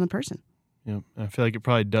 depends on the person. Yeah, I feel like it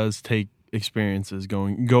probably does take experiences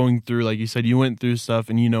going through, like you said, you went through stuff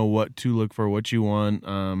and you know what to look for, what you want.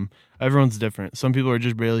 Everyone's different. Some people are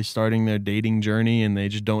just barely starting their dating journey and they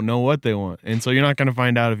just don't know what they want. And so you're not going to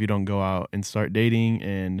find out if you don't go out and start dating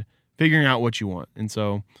and figuring out what you want. And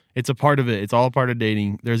so it's a part of it. It's all a part of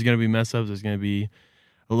dating. There's going to be mess ups. There's going to be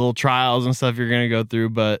a little trials and stuff you're going to go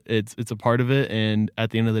through, but it's a part of it. And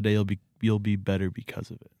at the end of the day, you'll be better because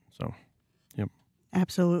of it. So, yep.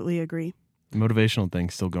 Absolutely agree. The motivational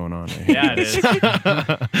thing's still going on. Yeah, it is.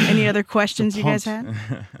 Any other questions you guys had?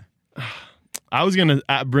 I was going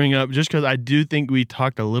to bring up, just because I do think we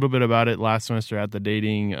talked a little bit about it last semester at the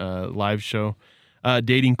dating live show,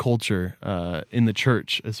 dating culture in the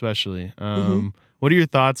church especially. What are your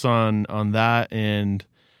thoughts on that? And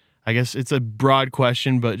I guess it's a broad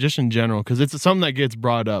question, but just in general, because it's something that gets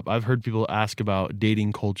brought up. I've heard people ask about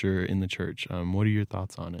dating culture in the church. What are your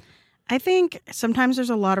thoughts on it? I think sometimes there's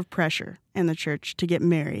a lot of pressure in the church to get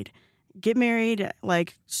married. Get married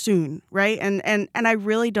like soon, right? And I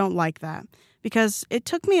really don't like that because it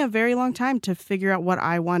took me a very long time to figure out what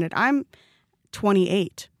I wanted. I'm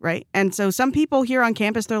 28, right? And so some people here on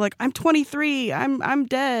campus, they're like, I'm 23, I'm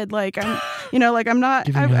dead. Like I'm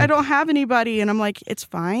not, I don't have anybody. And I'm like, it's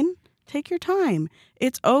fine. take your time.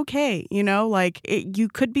 It's okay. You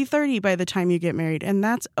could be 30 by the time you get married, and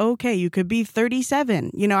that's okay. You could be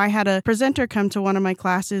 37. I had a presenter come to one of my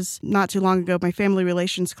classes not too long ago, my family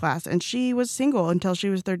relations class, and she was single until she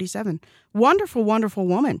was 37. Wonderful, wonderful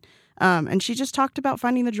woman. And she just talked about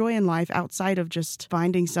finding the joy in life outside of just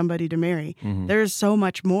finding somebody to marry. Mm-hmm. There's so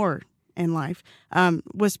much more in life.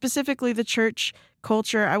 With specifically the church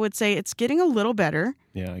culture, I would say it's getting a little better.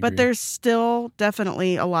 Yeah, but there's still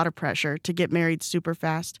definitely a lot of pressure to get married super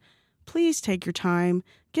fast. Please take your time.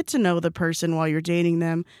 Get to know the person while you're dating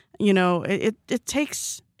them. It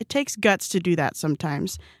takes guts to do that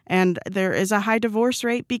sometimes. And there is a high divorce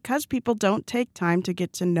rate because people don't take time to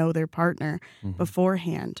get to know their partner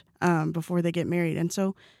beforehand, before they get married. And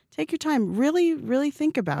so take your time. Really, really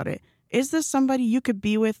think about it. Is this somebody you could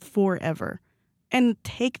be with forever? And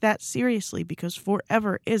take that seriously, because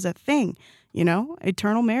forever is a thing.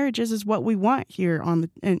 Eternal marriages is what we want here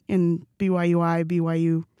in BYUI,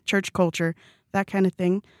 BYU church culture, that kind of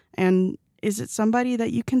thing. And is it somebody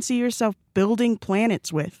that you can see yourself building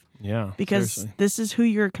planets with? Yeah, because seriously. This is who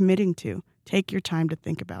you're committing to. Take your time to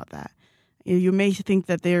think about that. You may think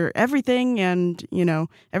that they're everything and,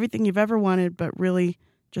 everything you've ever wanted, but really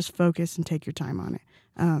just focus and take your time on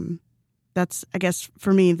it. That's, I guess,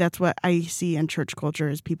 for me, that's what I see in church culture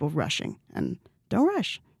is people rushing. And don't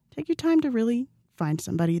rush. Take your time to really find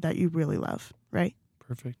somebody that you really love, right?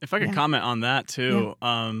 Perfect. If I could comment on that too,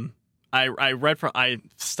 I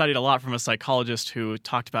studied a lot from a psychologist who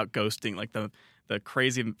talked about ghosting, like the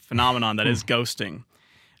crazy phenomenon that is ghosting.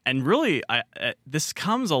 And really, this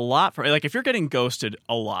comes a lot from, like, if you're getting ghosted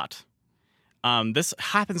a lot, this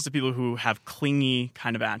happens to people who have clingy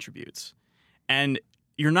kind of attributes. And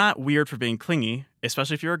you're not weird for being clingy,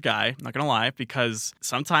 especially if you're a guy, I'm not going to lie, because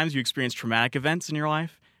sometimes you experience traumatic events in your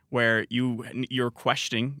life where you're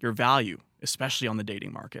questioning your value, especially on the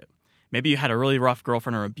dating market. Maybe you had a really rough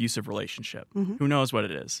girlfriend or abusive relationship. Mm-hmm. Who knows what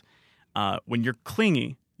it is? When you're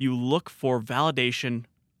clingy, you look for validation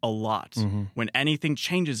a lot. Mm-hmm. When anything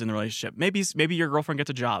changes in the relationship, maybe your girlfriend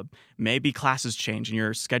gets a job, maybe classes change and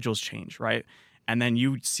your schedules change, right? And then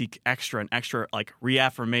you seek extra and extra, like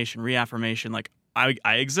reaffirmation, like, I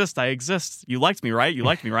exist. You liked me, right? You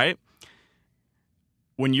liked me, right?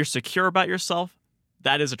 When you're secure about yourself,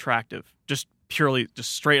 that is attractive. Just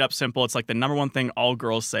straight up simple. It's like the number one thing all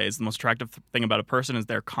girls say is the most attractive thing about a person is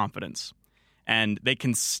their confidence. And they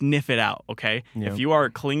can sniff it out, okay? Yep. If you are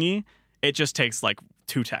clingy, it just takes like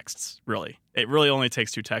 2 texts, really. It really only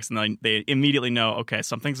takes 2 texts, and then they immediately know, okay,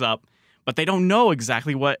 something's up. But they don't know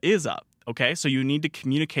exactly what is up, okay? So you need to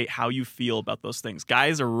communicate how you feel about those things.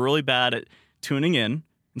 Guys are really bad at tuning in,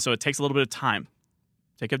 and so it takes a little bit of time.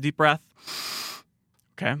 Take a deep breath.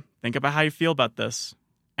 Okay, think about how you feel about this,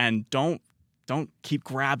 and don't keep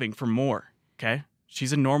grabbing for more. Okay,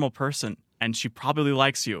 she's a normal person, and she probably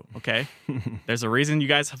likes you. Okay, there's a reason you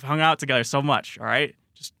guys have hung out together so much. All right,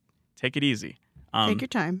 just take it easy. Take your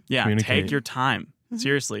time. Yeah, take your time. Mm-hmm.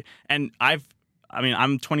 Seriously, and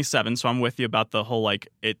I'm 27, so I'm with you about the whole, like,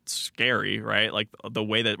 it's scary, right? Like, the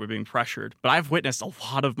way that we're being pressured. But I've witnessed a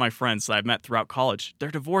lot of my friends that I've met throughout college,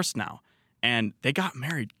 they're divorced now. And they got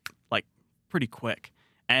married, like, pretty quick.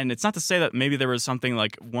 And it's not to say that maybe there was something,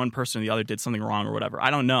 like, one person or the other did something wrong or whatever. I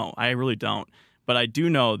don't know. I really don't. But I do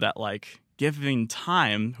know that, like, giving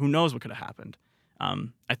time, who knows what could have happened.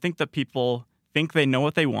 I think that people think they know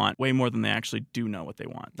what they want way more than they actually do know what they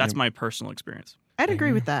want. That's my personal experience. I'd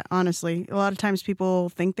agree with that, honestly. A lot of times people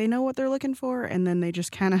think they know what they're looking for, and then they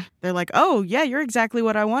just they're like, oh, yeah, you're exactly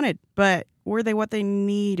what I wanted. But were they what they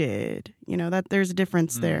needed? That there's a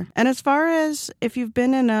difference there. And as far as if you've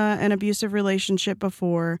been in an abusive relationship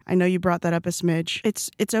before, I know you brought that up a smidge.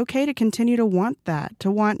 It's okay to continue to want that,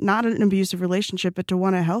 to want not an abusive relationship, but to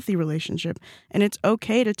want a healthy relationship. And it's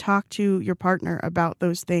okay to talk to your partner about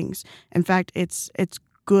those things. In fact, it's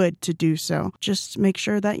good to do so. Just make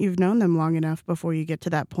sure that you've known them long enough before you get to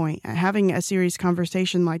that point. Having a serious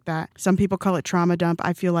conversation like that, some people call it trauma dump.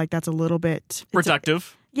 I feel like that's a little bit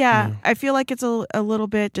reductive. Yeah, I feel like it's a little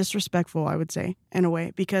bit disrespectful, I would say, in a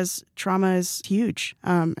way, because trauma is huge.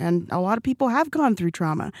 And a lot of people have gone through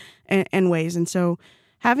trauma in ways. And so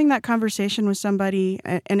having that conversation with somebody,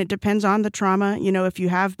 and it depends on the trauma, if you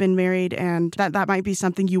have been married, and that might be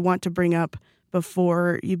something you want to bring up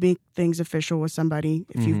before you make things official with somebody.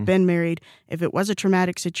 If you've been married, if it was a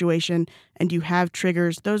traumatic situation and you have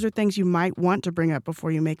triggers, those are things you might want to bring up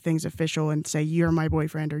before you make things official and say, you're my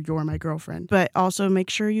boyfriend or you're my girlfriend. But also make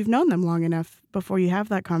sure you've known them long enough before you have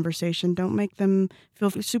that conversation. Don't make them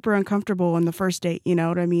feel super uncomfortable on the first date, you know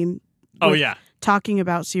what I mean? Oh, yeah. Talking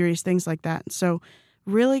about serious things like that. So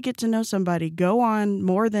really get to know somebody. Go on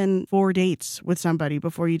more than 4 dates with somebody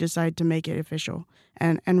before you decide to make it official,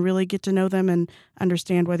 and really get to know them and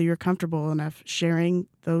understand whether you're comfortable enough sharing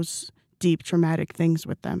those deep traumatic things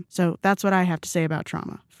with them. So that's what I have to say about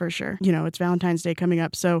trauma, for sure. You know, it's Valentine's Day coming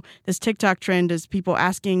up. So this TikTok trend is people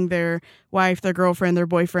asking their wife, their girlfriend, their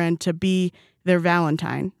boyfriend to be their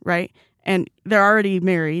Valentine, right? And they're already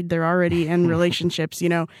married. They're already in relationships, you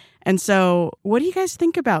know. And so what do you guys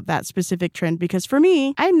think about that specific trend? Because for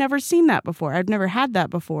me, I've never seen that before. I've never had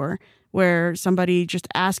that before, where somebody just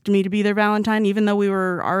asked me to be their Valentine, even though we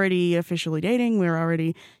were already officially dating. We were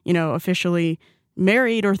already, you know, officially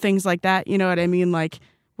married or things like that. You know what I mean? Like,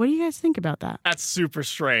 what do you guys think about that? That's super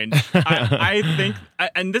strange. I think,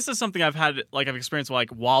 and this is something I've had, like, I've experienced, like,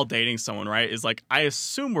 while dating someone, right? Is like, I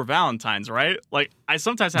assume we're Valentines, right? Like, I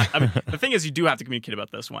sometimes have, I mean, the thing is, you do have to communicate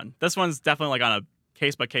about this one. This one's definitely, like, on a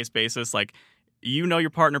case-by-case basis. Like, you know your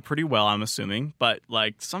partner pretty well, I'm assuming, but,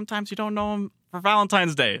 like, sometimes you don't know them for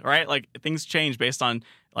Valentine's Day, right? Like, things change based on,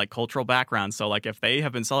 like, cultural background. So, like, if they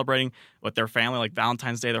have been celebrating with their family, like,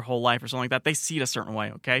 Valentine's Day their whole life or something like that, they see it a certain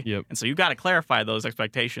way, okay? Yep. And so you got to clarify those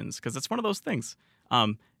expectations, because it's one of those things.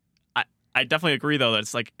 I definitely agree, though, that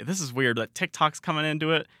it's like, this is weird that TikTok's coming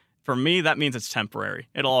into it. For me, that means it's temporary.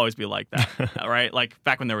 It'll always be like that, right? Like,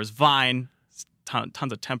 back when there was Vine,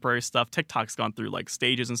 tons of temporary stuff. TikTok's gone through, like,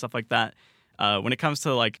 stages and stuff like that. When it comes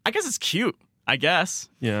to, like, I guess it's cute. I guess.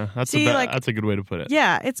 Yeah, that's that's a good way to put it.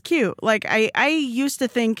 Yeah, it's cute. Like, I used to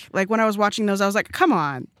think, like, when I was watching those, I was like, come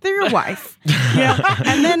on, they're your wife. You know?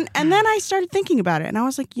 And then I started thinking about it, and I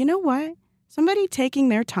was like, you know what? Somebody taking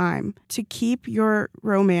their time to keep your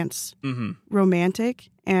romance romantic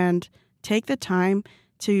and take the time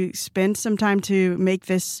to spend some time to make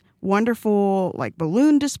this wonderful, like,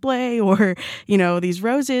 balloon display or, you know, these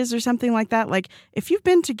roses or something like that. Like, if you've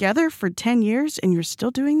been together for 10 years and you're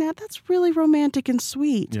still doing that, that's really romantic and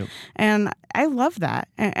sweet. Yep. And I love that.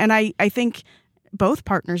 And I think both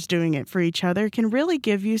partners doing it for each other can really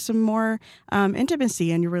give you some more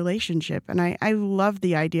intimacy in your relationship. And I love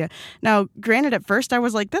the idea. Now, granted, at first I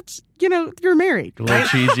was like, that's, you know, you're married. A little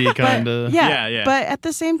cheesy, kind of. Yeah. But at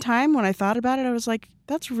the same time, when I thought about it, I was like,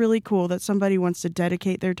 that's really cool that somebody wants to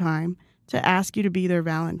dedicate their time to ask you to be their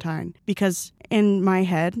Valentine. Because in my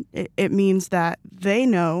head, it means that they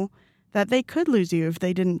know that they could lose you if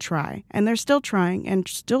they didn't try. And they're still trying and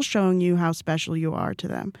still showing you how special you are to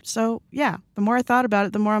them. So, yeah, the more I thought about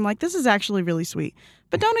it, the more I'm like, this is actually really sweet.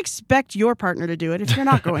 But don't expect your partner to do it if you're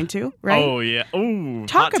not going to, right? Oh, yeah. Ooh,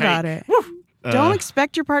 talk about it. Don't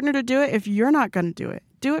expect your partner to do it if you're not going to do it.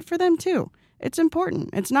 Do it for them, too. It's important.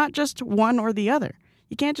 It's not just one or the other.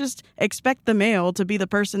 You can't just expect the male to be the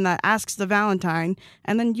person that asks the Valentine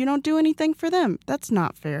and then you don't do anything for them. That's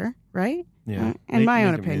not fair, right? Yeah. In my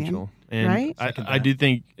own opinion. And right? I do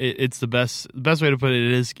think it's the best way to put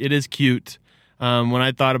it. It is cute. When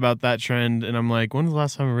I thought about that trend, and I'm like, when was the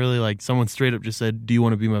last time really, like, someone straight up just said, "Do you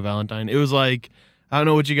want to be my Valentine?" It was like, I don't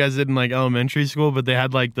know what you guys did in, like, elementary school, but they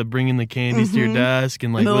had, like, the bringing the candies to your desk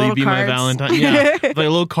and, like, will you be my Valentine? Yeah, like a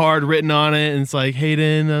little card written on it, and it's like,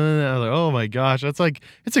 Hayden. I was like, oh my gosh, that's like,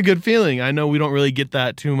 it's a good feeling. I know we don't really get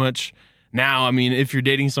that too much now. I mean, if you're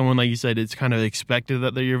dating someone, like you said, it's kind of expected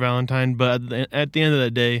that they're your Valentine, but at the end of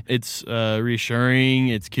the day, it's reassuring,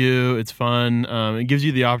 it's cute, it's fun. It gives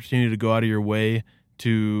you the opportunity to go out of your way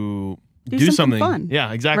to do something fun.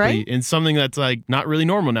 Yeah, exactly. Right? And something that's, like, not really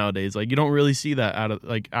normal nowadays. Like, you don't really see that out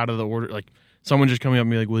of the order. Like, someone just coming up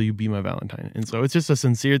and be like, will you be my Valentine? And so it's just a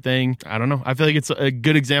sincere thing. I don't know. I feel like it's a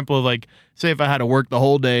good example of, like, say if I had to work the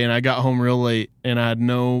whole day and I got home real late and I had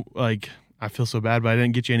no, like, I feel so bad, but I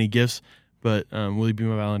didn't get you any gifts. But will you be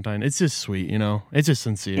my Valentine? It's just sweet, you know? It's just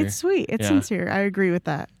sincere. It's sweet. It's sincere. I agree with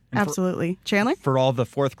that. Absolutely. Chandler? For all the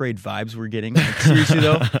fourth grade vibes we're getting, like, seriously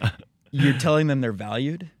though, you're telling them they're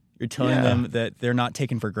valued. You're telling them that they're not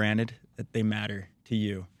taken for granted, that they matter to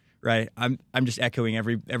you, right? I'm just echoing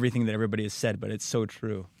everything that everybody has said, but it's so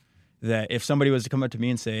true that if somebody was to come up to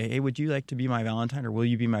me and say, "Hey, would you like to be my Valentine, or will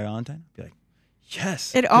you be my Valentine?" I'd be like,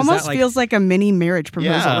 yes. It almost feels like a mini marriage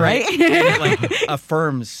proposal, right? And it, like,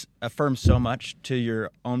 affirms so much to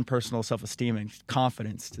your own personal self-esteem and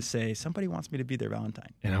confidence to say, somebody wants me to be their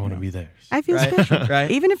Valentine. And I want to be theirs. I feel special.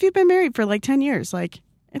 Right? Even if you've been married for like 10 years, like,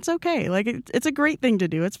 it's okay. Like, it's a great thing to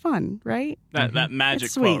do. It's fun, right? That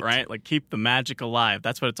magic quote, right? Like, keep the magic alive.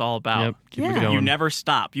 That's what it's all about. Yep. Keep it going. You never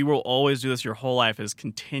stop. You will always do this your whole life, is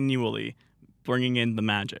continually bringing in the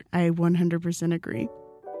magic. I 100% agree.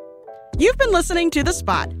 You've been listening to The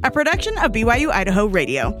Spot, a production of BYU Idaho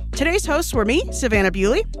Radio. Today's hosts were me, Savannah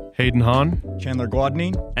Bewley, Hayden Hahn, Chandler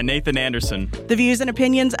Gwadney, and Nathan Anderson. The views and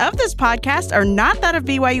opinions of this podcast are not that of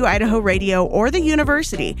BYU Idaho Radio or the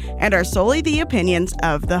university and are solely the opinions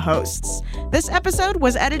of the hosts. This episode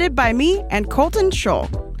was edited by me and Colton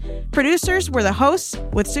Scholl. Producers were the hosts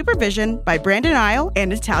with supervision by Brandon Isle and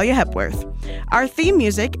Natalia Hepworth. Our theme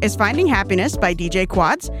music is Finding Happiness by DJ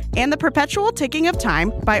Quads and The Perpetual Ticking of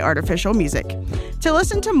Time by Artificial Music. To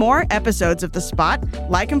listen to more episodes of The Spot,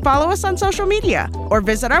 like and follow us on social media or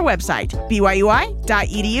visit our website,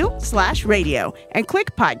 byui.edu/radio, and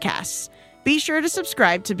click podcasts. Be sure to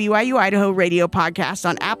subscribe to BYU Idaho Radio Podcast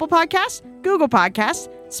on Apple Podcasts, Google Podcasts,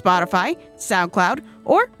 Spotify, SoundCloud,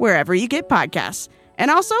 or wherever you get podcasts. And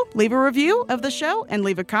also, leave a review of the show and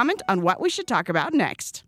leave a comment on what we should talk about next.